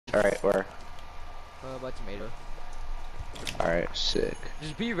Alright, where? By tomato. Alright, sick.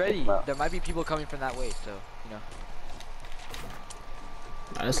 Just be ready. Wow. There might be people coming from that way, so you know.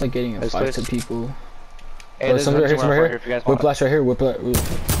 I just like getting in fights to people. Hey, Oh, there's somebody right here, if you guys want. Whiplash right here, whiplash. Elijah,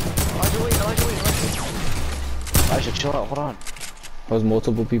 wait. Elijah, chill out, hold on. That was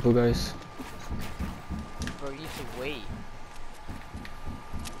multiple people, guys. Bro, you need to wait.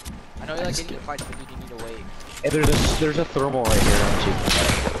 I know you like getting in fights, but you need to wait. Hey, there's a thermal right here, don't you?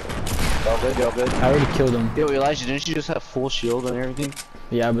 Y'all good, y'all good? I already killed him. Yo, Elijah, didn't you just have full shield and everything?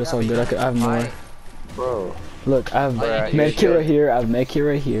 Yeah, but it's all good. I have more. Bro. Look, I have Alright, med kit good. right here. I have med kit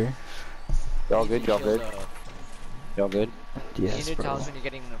right here. Y'all good, y'all good? Y'all good? Yes, you need to tell bro. us when you're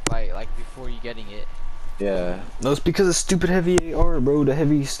getting in a fight, like before you getting it. Yeah. No, it's because of stupid heavy AR, bro. The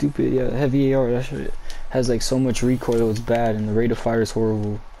heavy, stupid, heavy AR. That shit has like so much recoil. It's bad, and the rate of fire is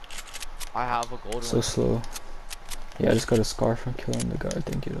horrible. I have a gold So one. slow. Yeah, I just got a scar from killing the guy.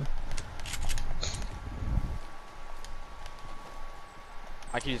 Thank you.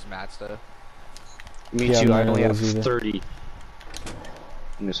 I can use mats though. Me Yeah, too, I none of only have those either. 30. Give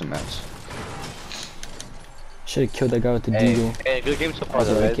me some mats. Should have killed that guy with the Hey, deagle. hey, good game so far, I was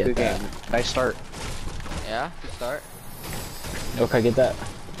though, already guys. Good get game. Nice start. Yeah, good start. Oh, can I get that?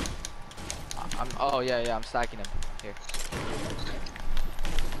 Oh yeah, I'm stacking them. Here.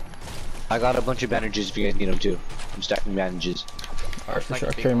 I got a bunch of bandages if you guys need them too. I'm stacking bandages. Alright, for like sure.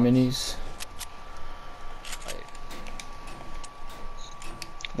 I big carry ones. minis. Like,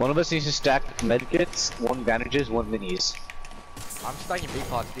 One of us needs to stack medkits, one bandages, one minis. I'm stacking big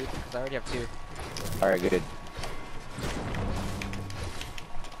pots, dude, because I already have 2. Alright, good.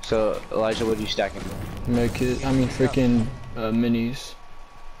 So, Elijah, what are you stacking? Med kit. I mean, freaking minis.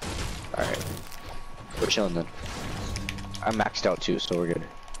 Alright. We're chilling then. I'm maxed out too, so we're good.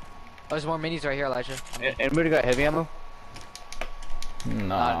 Oh, there's more minis right here, Elijah. Anybody got heavy ammo? Not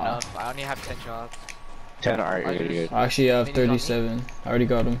Nah. enough. I only have 10 shots. 10, alright, you're good, you're good. I actually have Minis on me? 37. I already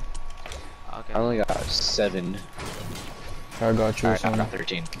got him. Okay. I only got 7. I got you. Alright, I Son. got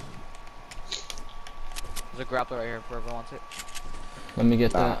 13. There's a grappler right here if whoever wants it. Let me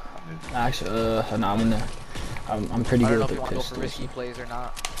get Nah, that. Actually, nah, I'm pretty I don't good know with if you the want to go for pistol. risky plays or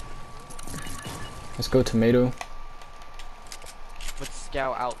not. Let's go tomato. Let's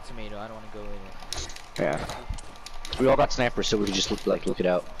scout out tomato. I don't want to go in it. yeah. We all got snipers, so we can just look it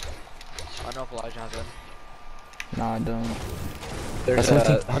out. I don't know if Elijah has one. Nah, I don't. There's That's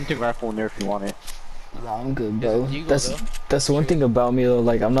one a hunting rifle in there if you want it. Nah, I'm good, There's bro. a deagle, though. That's the one thing about me though.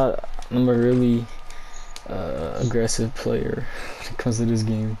 Like, I'm a really aggressive player when it comes to this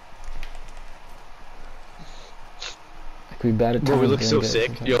game. Like, we bad at Bro, we times, look but so get sick.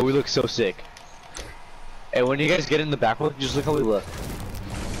 sometimes. Yo, we look so sick. Hey, when you guys get in the back look, just look how we look.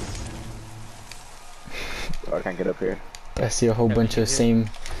 Oh, I can't get up here. I see a whole Yeah, bunch you of do. same.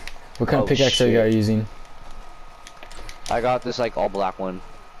 What kind of Oh, pickaxe are you shit. guys using? I got this like all black one.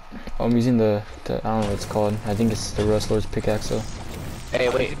 Oh, I'm using the I don't know what it's called. I think it's the Rust Lord's pickaxe though. Hey,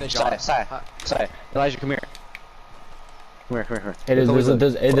 I'm wait, using the Sai, John. Elijah, come here. Come here, come here, come here. Hey, Look how we look.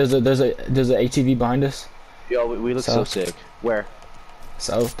 there's a ATV behind us. Yo, we look so South. sick. Where?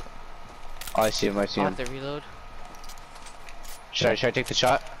 South. Oh, I see him, I see I'll him. have to reload. Should I take the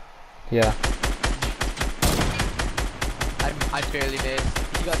shot? Yeah. I barely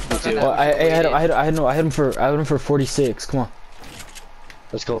missed. You got stuck too. on that. Well, I we had him for 46. Come on.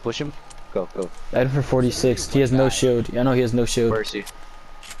 Let's go push him. Go, go. I had him for 46. He has no shield. I know he has no shield. Where is he?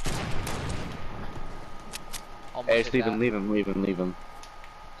 almost Hey, hit just leave him, that. leave him, leave him, leave him.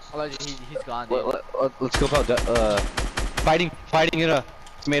 Elijah, he's gone, dude. Let's go about fighting in a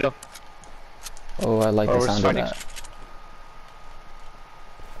tomato. Oh, I like Oh, the we're sound of fighting. that.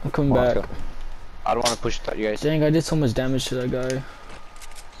 I'm coming Come on, back. let's go. I don't want to push you guys. Dang, I did so much damage to that guy.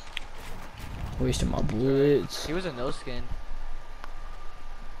 Wasting my bullets. He was a no skin.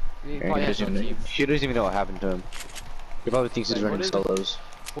 He He probably has no team. doesn't even know what happened to him. He probably thinks he's Wait, running what is it? solos.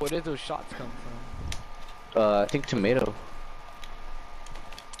 Where did those shots come from? I think tomato.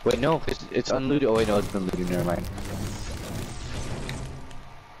 Wait, no, it's unlooted. Oh wait, no, it's been looted. Never mind.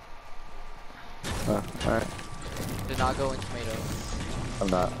 Alright. Did not go in tomato. I'm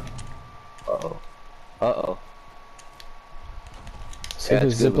not. Uh oh. See the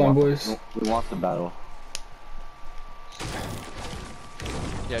zipline, boys. We want the battle.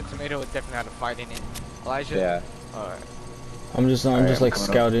 Yeah, tomato would definitely have to fight in it. Elijah? Yeah. Alright. I'm just Alright, like I'm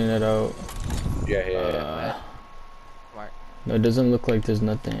coming scouting it out. Yeah. Right. No, it doesn't look like there's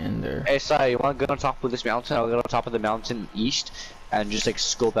nothing in there. Hey, Sai, you want to go on top of this mountain? I'll get on top of the mountain east and just like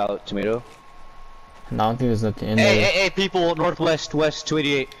scope out tomato. No, I don't think there's nothing in Hey, there. hey, hey, people, northwest, west,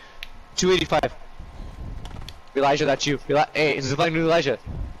 288, 285. Elijah, that's you. Hey, zipline with Elijah.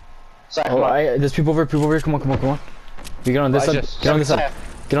 Sorry, Oh, come on. there's people over here. Come on, come on, come on. You get on this side. Get on this side.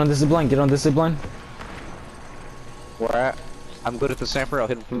 Get on this zip line. Get on this zip line. Where at? I'm good at the sniper. I'll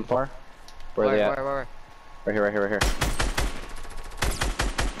hit him from far. Where are they at? Where? Right here, right here, right here.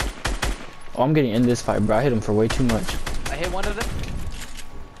 Oh, I'm getting in this fight, bro. I hit him for way too much. I hit one of them.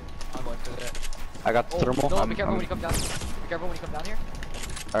 I'm going for that. I got the thermal. No, be careful when you come down. Be careful when you come down here.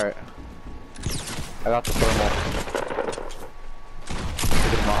 Alright. I got the thermal.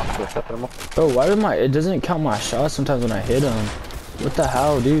 Get him off with the thermal. Oh, why did it doesn't count my shots sometimes when I hit him? What the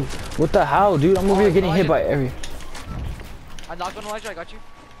hell, dude? What the hell, dude? I'm over here getting hit by every. I knocked one, Elijah. I got you.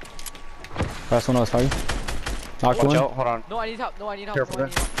 That's when I was fighting. Knocked Watch one. out, hold on. No, I need help. No, I need help. Careful, No, I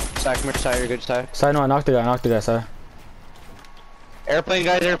need help. Side, come here, side, you're good, side. Side, no, I knocked the guy, side. Airplane,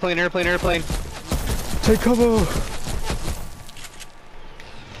 guys, airplane. Take cover!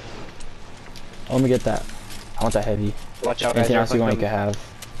 Oh, let me get that. I want that heavy. Watch out, guys. Anything else you want, you can have.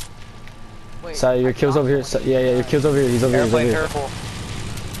 Wait, Side, your kill's over here. Yeah, your kill's over here. He's over here. He's over Airplane, here. careful.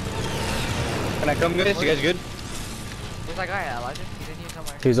 Can I come, guys? You guys good? Where's that guy at, Elijah? He's in here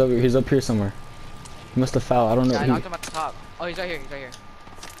somewhere. He's over. He's up here somewhere. He must have fouled. I don't know. Yeah, I knocked him at the top. Oh, he's right here.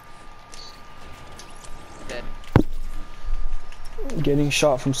 Dead. Getting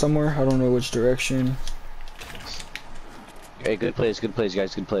shot from somewhere. I don't know which direction. Hey, good plays,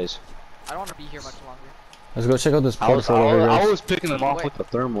 guys, good plays. I don't want to be here much longer. Let's go check out this porta fort over here. I guys. was picking them off Wait. with the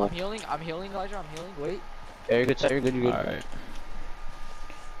thermal. I'm healing, Elijah. I'm healing. Wait. Yeah, you're good, side, you're good. Alright.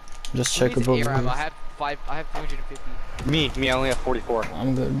 Just Who check needs above ARAM? I here. have 350. Me, I only have 44.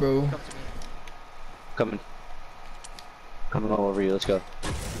 I'm good, bro. Come to me. Coming all over you, let's go.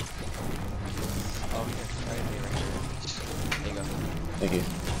 Oh, here. Right here. There you go. Thank you.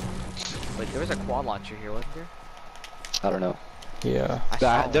 Wait, there was a quad launcher here, wasn't there? I don't know. Yeah. I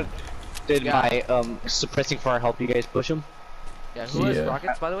saw one. Did Yeah. my suppressing fire help you guys push them? Yeah, who has Yeah.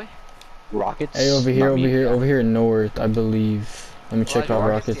 rockets, by the way? Rockets? Hey, over here, Not me. over here north, I believe. Let me check Elijah, out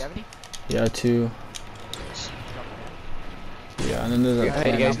rockets, do rockets. you have any? Yeah, two. Yeah, and then there's a. Yeah,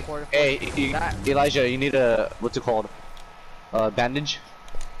 Hey, guys. Hey, That- Elijah, you need a what's it called? Bandage?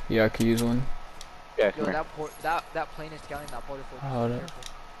 Yeah, I could use one. Yeah, Yo, come here. that plane is scouting that porta fort. Oh, no.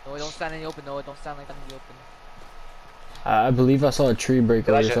 No, don't stand in the open. No, don't stand like that in the open. I believe I saw a tree break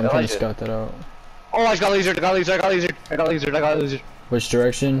earlier, Elijah, so I'm trying to Elijah. scout that out. Oh, I got lasered. I got lasered. Which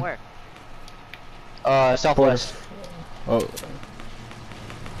direction? Where? Southwest. Oh.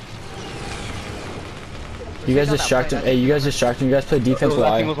 You guys on that distracting. plane, Hey, you guys distracting. You guys play defense while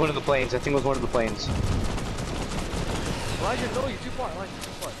I think it I. was one of the planes. Elijah, no, you're too far. Elijah,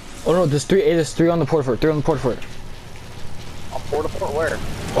 too far. Oh no, there's three. Hey, there's three on the porta fort. Three on the porta fort. Porta fort where?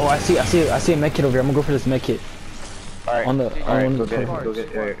 Oh, I see a med kit over here. I'm gonna go for this med kit. Alright. On the. Dude, On Alright, one go of the get it. porta Go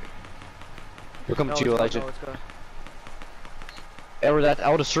fort. get it. We're coming No, to you, let's go, Elijah. let's go. Hey, we're that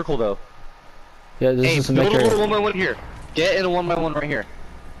out of circle though. Yeah, this Hey, is a build med a kit. 1x1 here. Get in a 1x1 right here.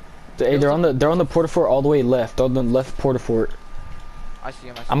 Hey, they're on the porta fort all the way left. On the left porta fort. I see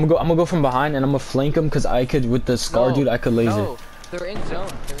him. I'm gonna go from behind and I'm gonna flank them because I could with the scar, No, dude. I could laser. No, they're in zone.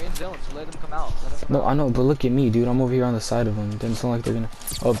 So let them come out. No, I know, but look at me, dude. I'm over here on the side of them. Doesn't sound like they're gonna.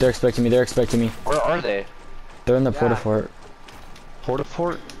 Oh, they're expecting me. Where are they? They're in the Yeah. porta fort. Porta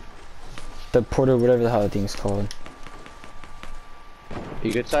fort? The porta, whatever the hell that thing's called.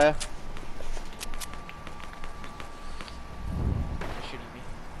 You good, Saya? They're shooting me.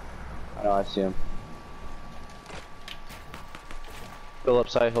 I know, I see him. Hill up,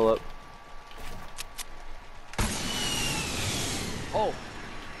 Saya, hill up. Oh,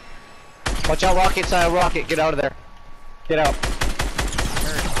 Watch out, rocket, Saya, rocket. Get out of there. Get out.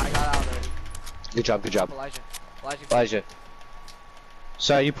 I got out already. Good job. Elijah.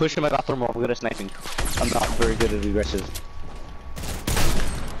 Saya, you push him, I got thermal. I'm good at sniping. I'm not very good at aggressive.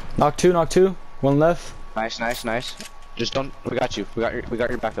 Knock two. One left. Nice. Just don't. We got you. We got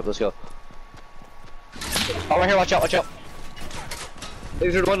your backup. Let's go. Oh, right here. Watch out.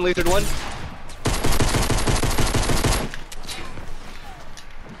 Lasered one.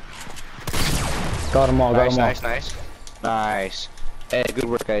 Got them all. Nice. Hey, good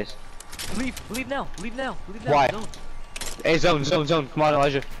work, guys. Leave now. Why? Zone. Hey, zone. Come on,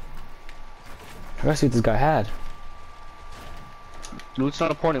 Elijah. I gotta see what this guy had. Loot's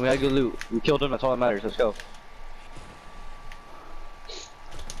not important. We gotta go loot. We killed him. That's all that matters. Let's go.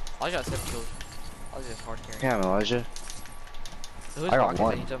 Elijah got 7 kills. Elijah's hard carrying. Damn, Elijah. Who's I got rockets?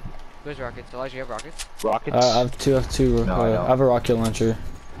 one. I need some. Who's rockets? Elijah, you have rockets? Rockets. I have two. No, I don't. I have a rocket launcher.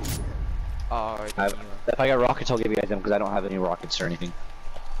 Oh, alright. If I got rockets, I'll give you guys them because I don't have any rockets or anything.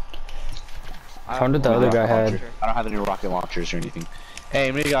 I found what the other guy had. I don't have any rocket launchers or anything.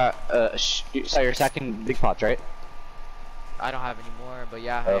 Hey, we got so you're stacking big pots, right? I don't have any more, but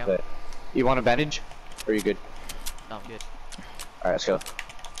yeah, I am. Okay. You want a bandage? Or are you good? No, I'm good. Alright, let's go.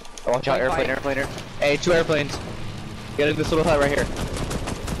 Oh, watch out, Fine, airplane. Hey, 2 airplanes. Get in this little hut right here.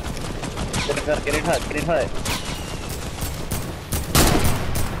 Get in hut.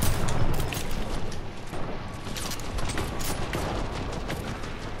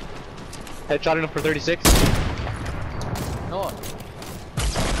 Headshot him for 36. No.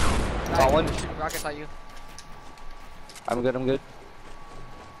 Got one. Shooting rockets at you. I'm good.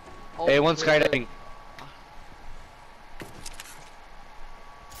 Oh, Hey, one wait, skydiving.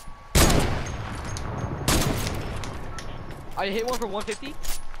 I hit one for 150.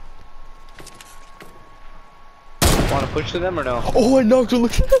 Want to push to them or no? Oh, I knocked her.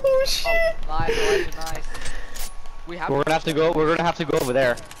 Look at that. Oh, shit. Oh, nice, Elijah, nice. We have. We're gonna have to go over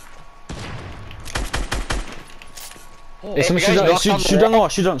there. Oh, Hey, somebody guys, knock shoot on the on the wall.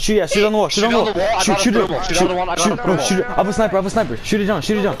 Shoot on the wall. Shoot on the wall. Shoot on the wall. Shoot on the one. I got a thermal. Shoot. I have a sniper. Shoot it down.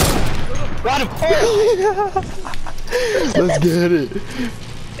 Got him. Oh! Let's get it.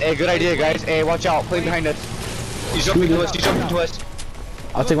 Hey, good idea, guys. Hey, watch out. Plane behind us. He's jumping to us.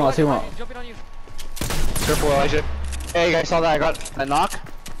 I'll take him out. Jumping on you. Careful, Elijah. Hey, guys, saw that? I got a knock.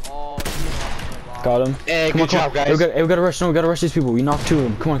 Oh, Got him. Hey, good job, guys. Hey, we gotta rush. No, we gotta rush these people. We knocked 2 of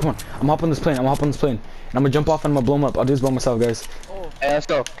them. Come on. I'm hopping this plane. And I'm gonna jump off and I'm gonna blow him up. I'll do this by myself, guys. Oh. Hey, let's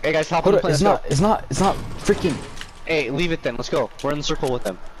go. Hey, guys, hop on the plane. It's not freaking. Hey, leave it then. Let's go. We're in the circle with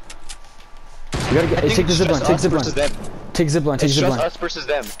them. We gotta get. Hey, take the zipline. Take zipline. Take zipline. It's just us versus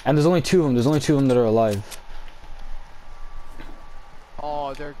them. And there's only 2 of them. That are alive.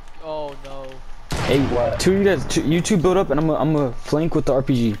 Oh, they're. Oh no. Hey, you two build up, and I'm gonna flank with the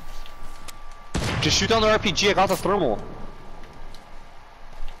RPG. Just shoot down the RPG. I got the thermal.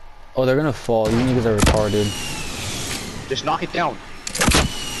 Oh, they're gonna fall. You niggas are retarded. Just knock it down.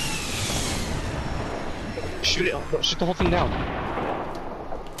 Shoot it. Shoot the whole thing down.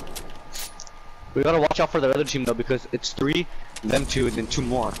 We gotta watch out for the other team though, because it's 3, them 2, and then 2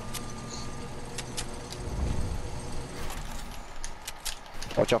 more.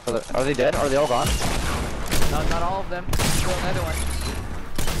 Watch out for the. Are they dead? Are they all gone? No, not all of them. Still another one.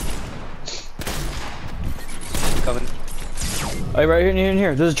 Coming. Hey, right here, in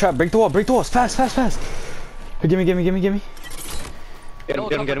here. There's a trap. Break the walls. Fast. Hey, gimme. Get him.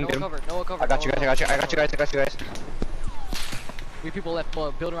 No cover. I got you guys. We people left.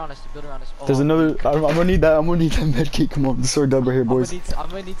 Build around us. Oh, There's another. I'm gonna need that med kit. Come on, the sword dub right here, boys. I'm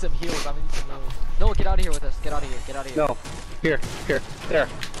gonna need some heals. No, get out of here with us. Get out of here. No. Here. There.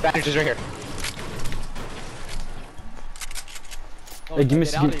 Bandages right here. No, Hey, give me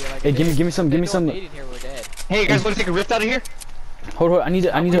some. Hey, you guys want to take a rift out of here? Hold on. I need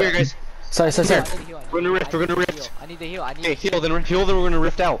Here, to. guys. Side. We're gonna rift. I need the heal. Hey, heal, then we're gonna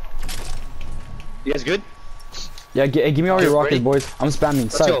rift out. You guys good? Yeah, give me all your rockets, ready? boys. I'm spamming.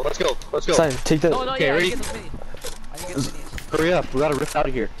 Side. Let's go. Side, take that. No, Okay, yeah, ready? I need to get those minis. Hurry up, we gotta rift out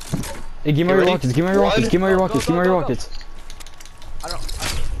of here. Hey, give me all your rockets. Give me all your rockets. Give me all your Go, rockets. go, Give me all your go, go. rockets. I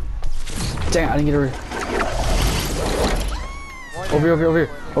don't. Dang, I didn't get it. Over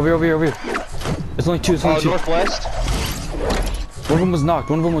here. It's only 2. Northwest. One of them was knocked.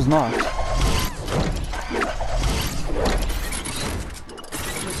 I'm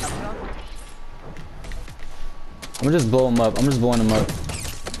gonna just blow him up. I'm just blowing him up.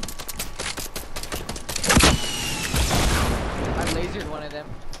 I lasered one of them.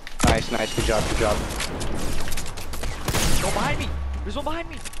 Nice, good job. Go behind me. There's one behind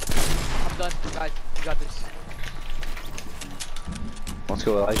me. I'm done, guys. We got this. Let's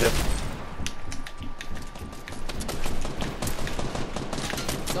go, Elijah.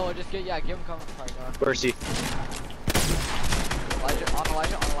 No, just give him cover. Sorry, no. Where is he? Elijah.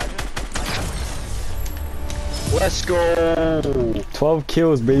 Let's go. 12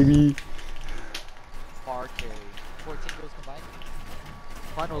 kills, baby. Far carry. 14 kills combined.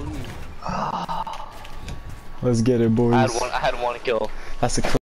 Final lead. Let's get it, boys. I had one kill. That's a